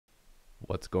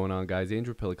What's going on, guys?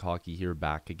 Andrew Piluk Hockey here,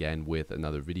 back again with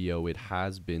another video. It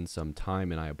has been some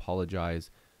time and I apologize,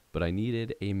 but I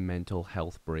needed a mental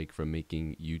health break from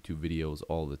making YouTube videos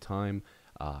all the time.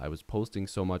 I was posting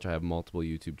so much. I have multiple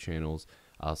YouTube channels,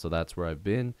 so that's where I've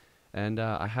been. And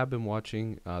I have been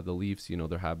watching the Leafs. You know,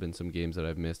 there have been some games that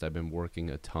I've missed. I've been working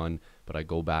a ton, but I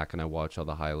go back and I watch all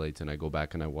the highlights, and I go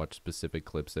back and I watch specific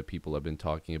clips that people have been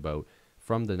talking about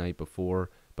from the night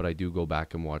before. But I do go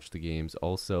back and watch the games.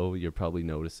 Also, you're probably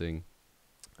noticing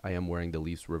I am wearing the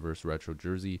Leafs reverse retro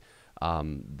jersey.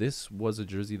 This was a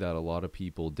jersey that a lot of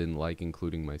people didn't like,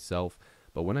 including myself.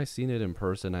 But when I seen it in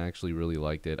person, I actually really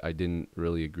liked it. I didn't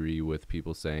really agree with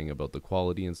people saying about the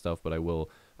quality and stuff, but I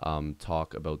will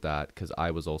talk about that because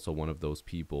I was also one of those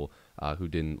people who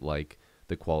didn't like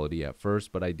the quality at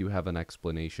first, but I do have an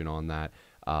explanation on that.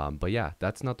 But yeah,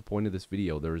 that's not the point of this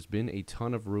video. There has been a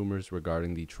ton of rumors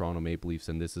regarding the Toronto Maple Leafs,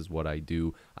 and this is what I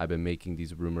do. I've been making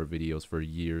these rumor videos for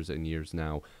years and years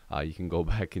now. You can go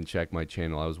back and check my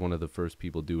channel. I was one of the first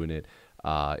people doing it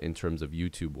in terms of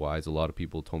YouTube wise. A lot of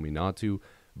people told me not to,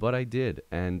 but I did,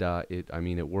 and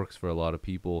it works for a lot of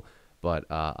people. But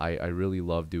I really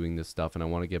love doing this stuff, and I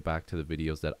want to get back to the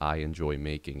videos that I enjoy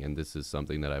making, and this is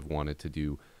something that I've wanted to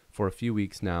do for a few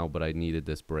weeks now, but I needed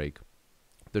this break.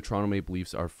 The Toronto Maple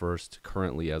Leafs are first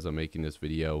currently, as I'm making this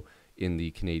video, in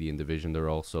the Canadian division. They're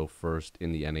also first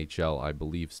in the NHL, I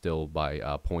believe, still by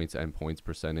points and points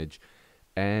percentage.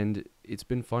 And it's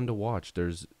been fun to watch.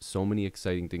 There's so many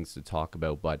exciting things to talk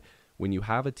about, but when you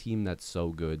have a team that's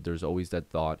so good, there's always that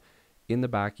thought in the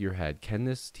back of your head, can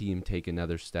this team take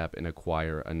another step and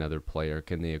acquire another player?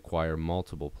 Can they acquire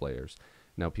multiple players?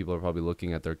 Now, people are probably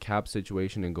looking at their cap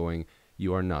situation and going,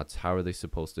 you are nuts. How are they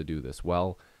supposed to do this?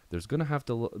 Well, there's going to have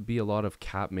to be a lot of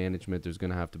cap management. There's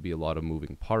going to have to be a lot of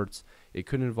moving parts. It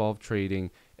could involve trading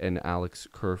an Alex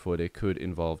Kerfoot. It could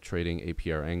involve trading a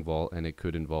Pierre Engvall, and it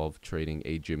could involve trading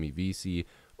a Jimmy Vesey,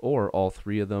 or all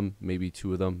three of them, maybe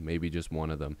two of them, maybe just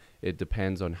one of them. It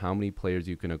depends on how many players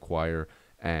you can acquire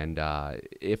and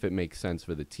if it makes sense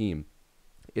for the team.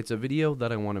 It's a video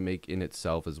that I want to make in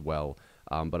itself as well,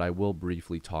 but I will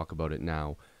briefly talk about it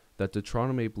now. That the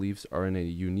Toronto Maple Leafs are in a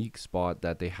unique spot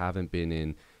that they haven't been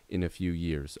in a few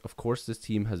years. Of course, this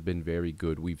team has been very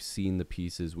good. We've seen the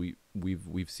pieces.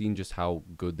 We've seen just how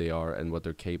good they are and what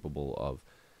they're capable of.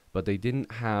 But they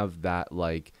didn't have that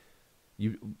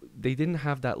they didn't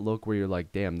have that look where you're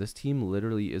like, damn, this team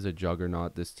literally is a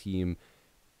juggernaut. This team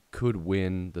could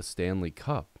win the Stanley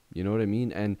Cup. You know what I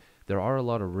mean? And there are a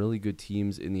lot of really good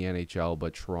teams in the NHL,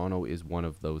 but Toronto is one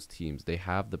of those teams. They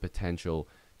have the potential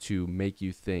to make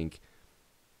you think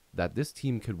that this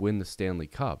team could win the Stanley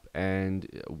Cup. And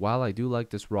while I do like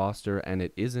this roster and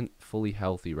it isn't fully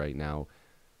healthy right now,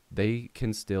 they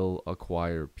can still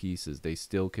acquire pieces. They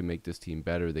still can make this team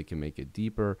better. They can make it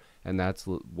deeper, and that's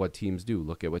what teams do.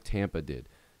 Look at what Tampa did.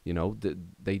 You know,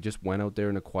 they just went out there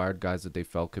and acquired guys that they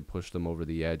felt could push them over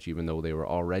the edge, even though they were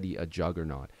already a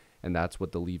juggernaut. And that's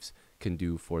what the Leafs can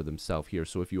do for themselves here.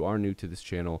 So if you are new to this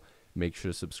channel, make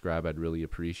sure to subscribe. I'd really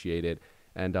appreciate it.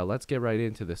 And let's get right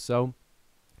into this. So,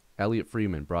 Elliot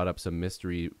Friedman brought up some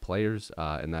mystery players,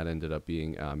 and that ended up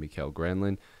being Mikael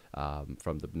Granlund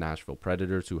from the Nashville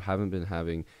Predators, who haven't been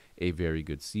having a very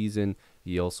good season.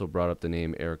 He also brought up the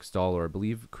name Eric Stahl, or I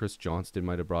believe Chris Johnston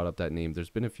might have brought up that name. There's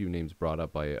been a few names brought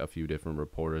up by a few different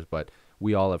reporters, but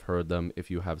we all have heard them.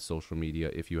 If you have social media,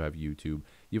 if you have YouTube,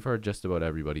 you've heard just about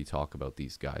everybody talk about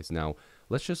these guys. Now,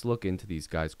 let's just look into these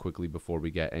guys quickly before we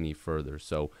get any further.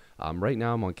 So right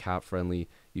now I'm on Cap Friendly.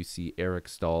 You see Eric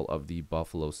Stahl of the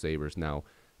Buffalo Sabres. Now,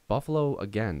 Buffalo,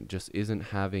 again, just isn't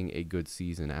having a good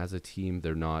season. As a team,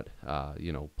 they're not,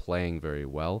 playing very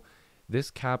well. This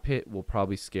cap hit will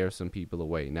probably scare some people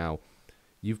away. Now,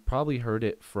 you've probably heard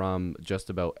it from just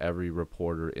about every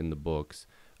reporter in the books.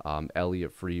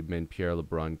 Elliot Friedman, Pierre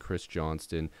LeBrun, Chris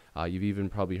Johnston. You've even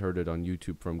probably heard it on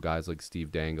YouTube from guys like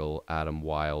Steve Dangle, Adam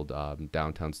Wild,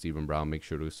 Downtown Stephen Brown. Make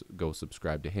sure to go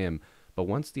subscribe to him. But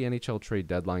once the NHL trade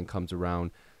deadline comes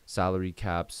around, salary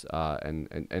caps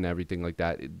and everything like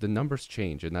that, the numbers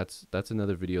change, and that's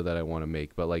another video that I want to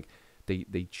make. But like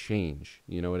they change,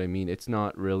 you know what I mean? It's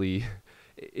not really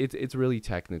it's really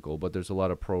technical, but there's a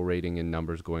lot of prorating and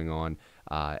numbers going on,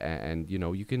 and you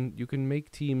know, you can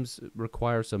make teams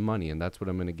require some money, and that's what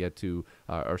I'm going to get to,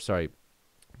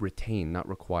 retain, not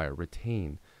require,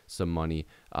 retain some money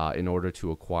in order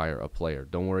to acquire a player.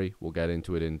 Don't worry, we'll get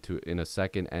into it in a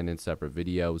second and in separate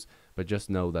videos, but just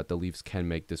know that the Leafs can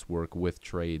make this work with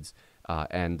trades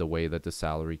and the way that the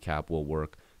salary cap will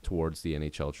work towards the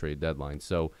NHL trade deadline.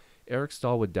 So Eric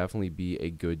Stahl would definitely be a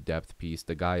good depth piece.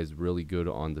 The guy is really good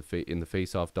on in the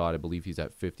faceoff dot. I believe he's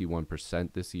at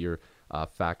 51% this year.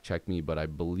 fact check me, but I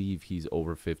believe he's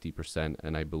over 50%,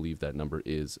 and I believe that number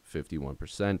is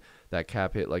 51%. That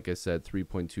cap hit, like I said,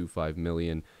 3.25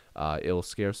 million. It'll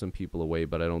scare some people away,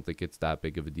 but I don't think it's that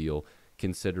big of a deal,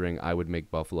 considering I would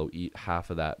make Buffalo eat half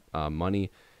of that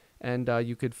money. And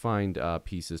you could find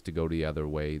pieces to go the other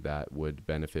way that would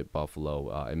benefit Buffalo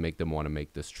and make them want to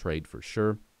make this trade for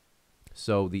sure.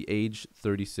 So the age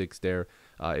 36 there,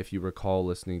 if you recall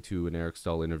listening to an Eric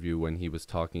Stahl interview when he was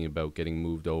talking about getting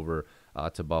moved over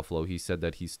to Buffalo, he said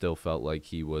that he still felt like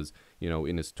he was,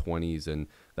 in his 20s and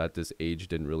that this age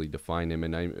didn't really define him.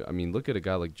 And I mean, look at a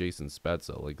guy like Jason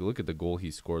Spezza. Like, look at the goal he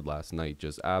scored last night.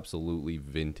 Just absolutely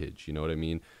vintage. You know what I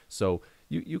mean? So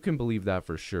you can believe that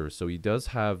for sure. So he does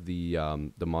have the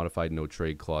modified no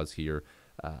trade clause here.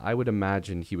 I would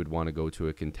imagine he would want to go to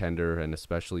a contender, and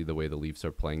especially the way the Leafs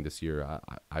are playing this year,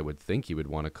 I would think he would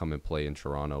want to come and play in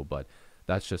Toronto, but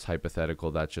that's just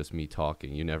hypothetical. That's just me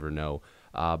talking. You never know.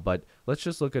 But let's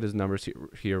just look at his numbers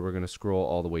here. We're going to scroll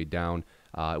all the way down.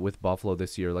 With Buffalo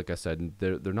this year, like I said,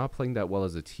 they're not playing that well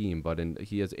as a team, but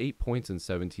he has 8 points in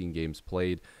 17 games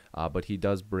played, but he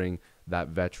does bring that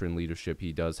veteran leadership.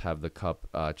 He does have the cup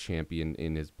champion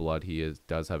in his blood. He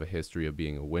does have a history of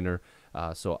being a winner.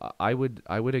 So I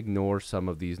would ignore some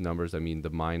of these numbers. I mean,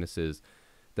 the minuses,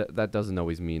 that doesn't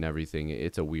always mean everything.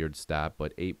 It's a weird stat,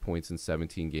 but 8 points in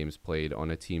 17 games played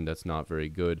on a team that's not very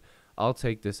good. I'll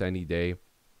take this any day,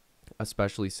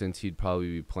 especially since he'd probably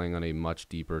be playing on a much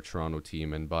deeper Toronto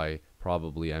team. And by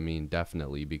probably, I mean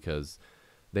definitely, because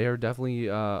they are definitely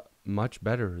much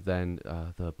better than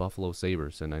the Buffalo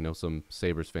Sabres. And I know some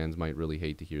Sabres fans might really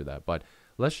hate to hear that, but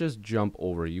let's just jump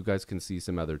over. You guys can see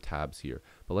some other tabs here,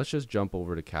 but let's just jump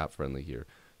over to Cap Friendly here.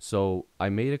 So I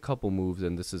made a couple moves,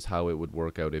 and this is how it would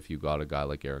work out if you got a guy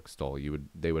like Eric Stahl.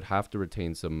 They would have to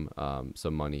retain some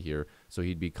money here, so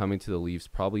he'd be coming to the Leafs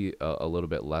probably a little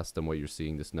bit less than what you're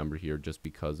seeing this number here, just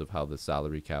because of how the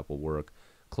salary cap will work.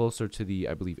 Closer to the,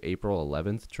 I believe, April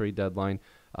 11th trade deadline.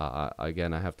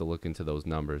 Again, I have to look into those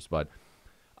numbers, but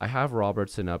I have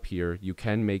Robertson up here. You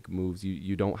can make moves.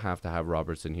 You don't have to have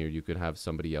Robertson here. You could have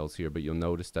somebody else here, but you'll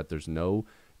notice that there's no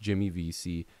Jimmy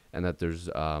Vesey and that there's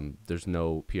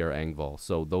no Pierre Engvall.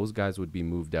 So those guys would be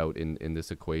moved out in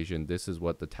this equation. This is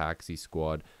what the taxi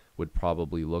squad would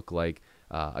probably look like.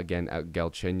 Again,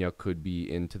 Galchenyuk could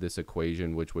be into this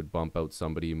equation, which would bump out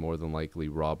somebody, more than likely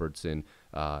Robertson,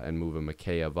 and move a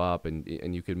Mikheyev up,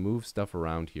 and you can move stuff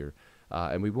around here.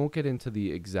 And we won't get into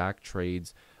the exact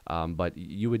trades, but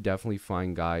you would definitely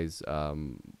find guys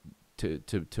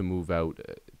to move out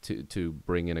to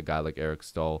bring in a guy like Eric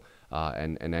Stahl,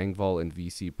 and Engvall and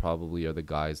VC probably are the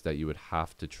guys that you would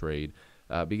have to trade,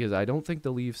 because I don't think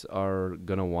the Leafs are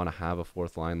going to want to have a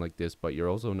fourth line like this, but you're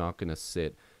also not going to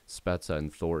sit Spezza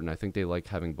and Thornton. I think they like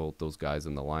having both those guys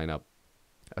in the lineup,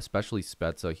 especially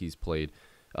Spezza. He's played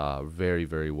very,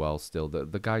 very well still.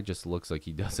 The guy just looks like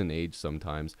he doesn't age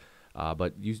sometimes.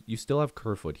 But you still have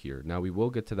Kerfoot here. Now, we will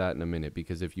get to that in a minute,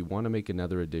 because if you want to make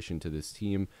another addition to this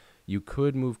team, you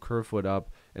could move Kerfoot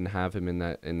up and have him in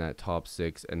that top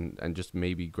six, and just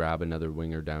maybe grab another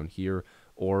winger down here.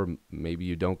 Or maybe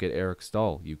you don't get Eric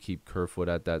Stahl. You keep Kerfoot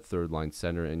at that third line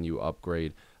center and you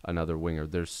upgrade another winger.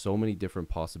 There's so many different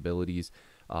possibilities.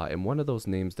 And one of those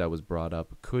names that was brought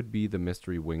up could be the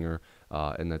mystery winger,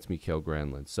 and that's Mikael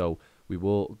Granlund. So we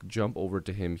will jump over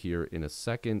to him here in a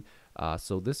second.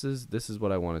 So this is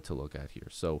what I wanted to look at here.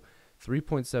 So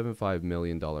 $3.75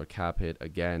 million cap hit.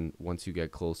 Again, once you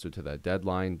get closer to that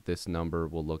deadline, this number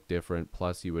will look different.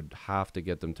 Plus, you would have to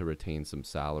get them to retain some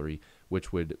salary,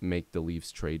 which would make the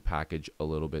Leafs trade package a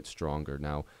little bit stronger.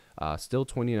 Now, still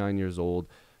 29 years old,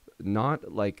 not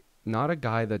a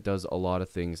guy that does a lot of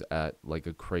things at like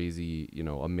a crazy,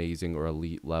 amazing or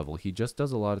elite level. He just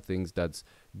does a lot of things that's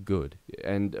good.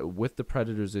 And with the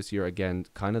Predators this year, again,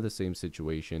 kind of the same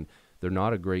situation. They're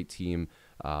not a great team,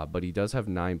 but he does have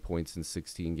 9 points in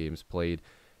 16 games played.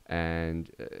 And,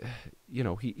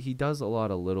 he does a lot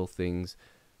of little things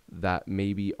that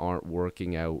maybe aren't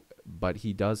working out, but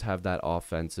he does have that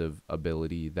offensive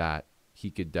ability that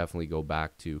he could definitely go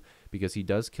back to, because he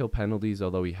does kill penalties,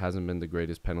 although he hasn't been the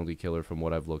greatest penalty killer from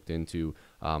what I've looked into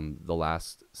the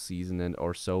last season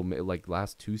or so, like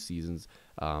last 2 seasons,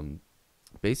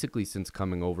 basically since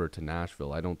coming over to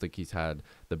Nashville. I don't think he's had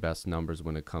the best numbers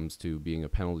when it comes to being a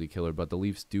penalty killer, but the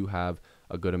Leafs do have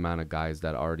a good amount of guys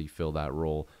that already fill that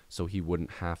role, so he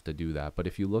wouldn't have to do that. But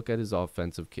if you look at his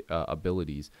offensive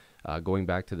abilities, going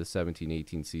back to the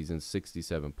 17-18 season,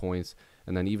 67 points,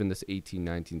 and then even this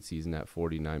 18-19 season at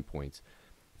 49 points.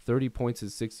 30 points in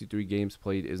 63 games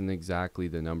played isn't exactly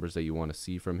the numbers that you want to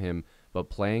see from him, but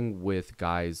playing with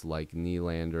guys like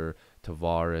Nylander,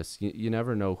 Tavares, you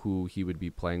never know who he would be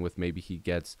playing with. Maybe he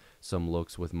gets some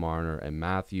looks with Marner and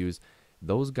Matthews.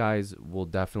 Those guys will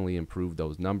definitely improve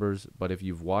those numbers. But if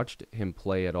you've watched him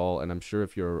play at all, and I'm sure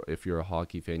if you're a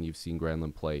hockey fan, you've seen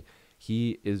Granlund play,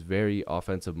 he is very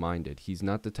offensive minded. He's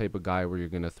not the type of guy where you're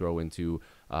going to throw into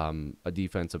a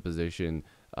defensive position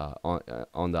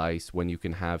on the ice when you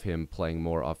can have him playing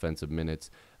more offensive minutes,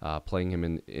 playing him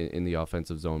in the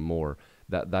offensive zone more.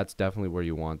 That's definitely where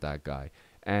you want that guy.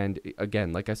 And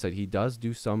again, like I said, he does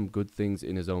do some good things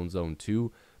in his own zone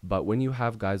too. But when you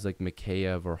have guys like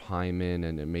Mikheyev or Hyman,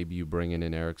 and maybe you bring in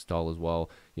an Eric Stahl as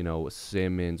well,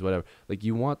 Simmons, whatever, like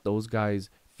you want those guys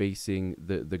facing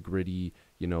the gritty,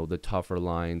 the tougher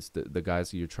lines, the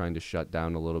guys that you're trying to shut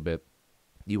down a little bit.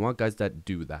 You want guys that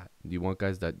do that. You want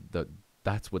guys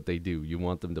that's what they do. You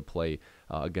want them to play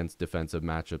against defensive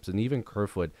matchups. And even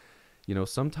Kerfoot,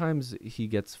 sometimes he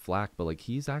gets flack, but like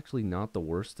he's actually not the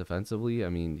worst defensively. I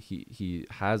mean, he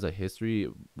has a history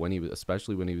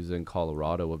especially when he was in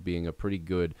Colorado, of being a pretty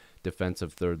good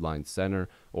defensive third line center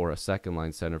or a second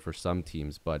line center for some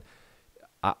teams. But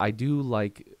I do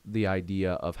like the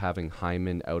idea of having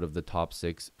Hyman out of the top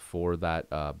six for that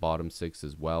bottom six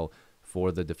as well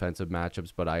for the defensive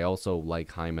matchups. But I also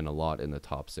like Hyman a lot in the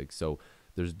top six. So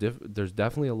there's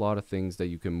definitely a lot of things that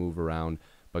you can move around,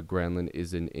 but Granlund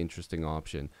is an interesting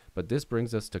option. But this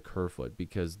brings us to Kerfoot,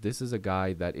 because this is a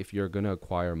guy that if you're going to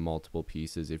acquire multiple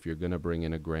pieces, if you're going to bring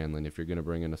in a Granlund, if you're going to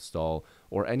bring in a Stahl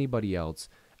or anybody else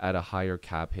at a higher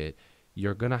cap hit,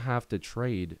 you're going to have to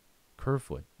trade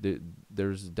Kerfoot.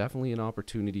 There's definitely an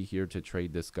opportunity here to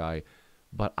trade this guy,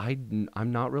 but I'm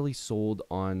not really sold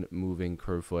on moving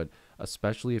Kerfoot,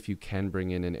 especially if you can bring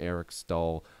in an Eric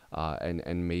Stahl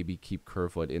and maybe keep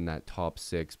Kerfoot in that top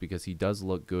six, because he does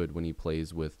look good when he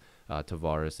plays with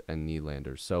Tavares and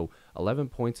Nylander. So 11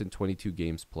 points in 22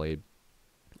 games played,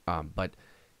 but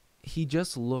he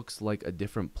just looks like a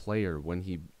different player when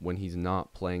he's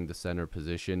not playing the center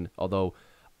position. Although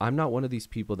I'm not one of these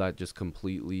people that just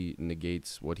completely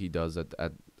negates what he does at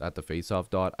the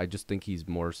faceoff dot. I just think he's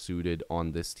more suited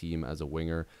on this team as a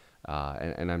winger,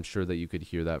 and I'm sure that you could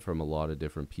hear that from a lot of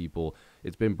different people.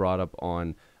 It's been brought up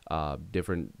on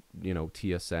different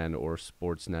TSN or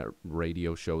Sportsnet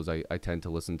radio shows. I tend to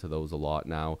listen to those a lot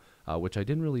now, which I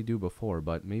didn't really do before,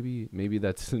 but maybe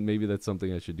that's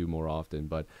something I should do more often.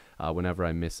 But whenever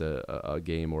I miss a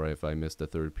game, or if I missed a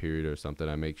third period or something,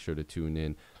 I make sure to tune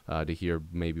in to hear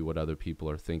maybe what other people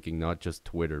are thinking, not just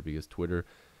Twitter, because Twitter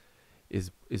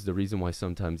is the reason why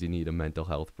sometimes you need a mental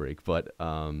health break. But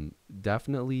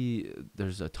definitely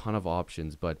there's a ton of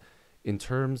options. But in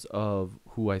terms of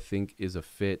who I think is a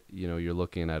fit, you're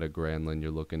looking at a Granlund,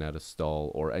 you're looking at a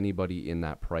Stahl, or anybody in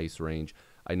that price range.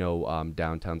 I know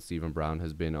downtown Stephen Brown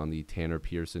has been on the Tanner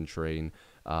Pearson train,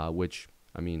 which,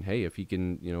 I mean, hey, if he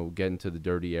can, get into the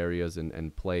dirty areas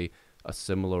and play a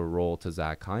similar role to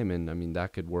Zach Hyman, I mean,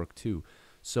 that could work too.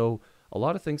 So a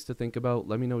lot of things to think about.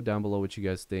 Let me know down below what you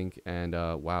guys think. And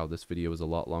wow, this video was a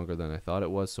lot longer than I thought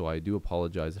it was, so I do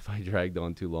apologize if I dragged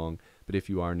on too long. But if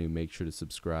you are new, make sure to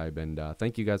subscribe. And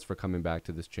thank you guys for coming back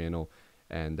to this channel.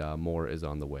 And more is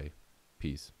on the way.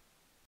 Peace.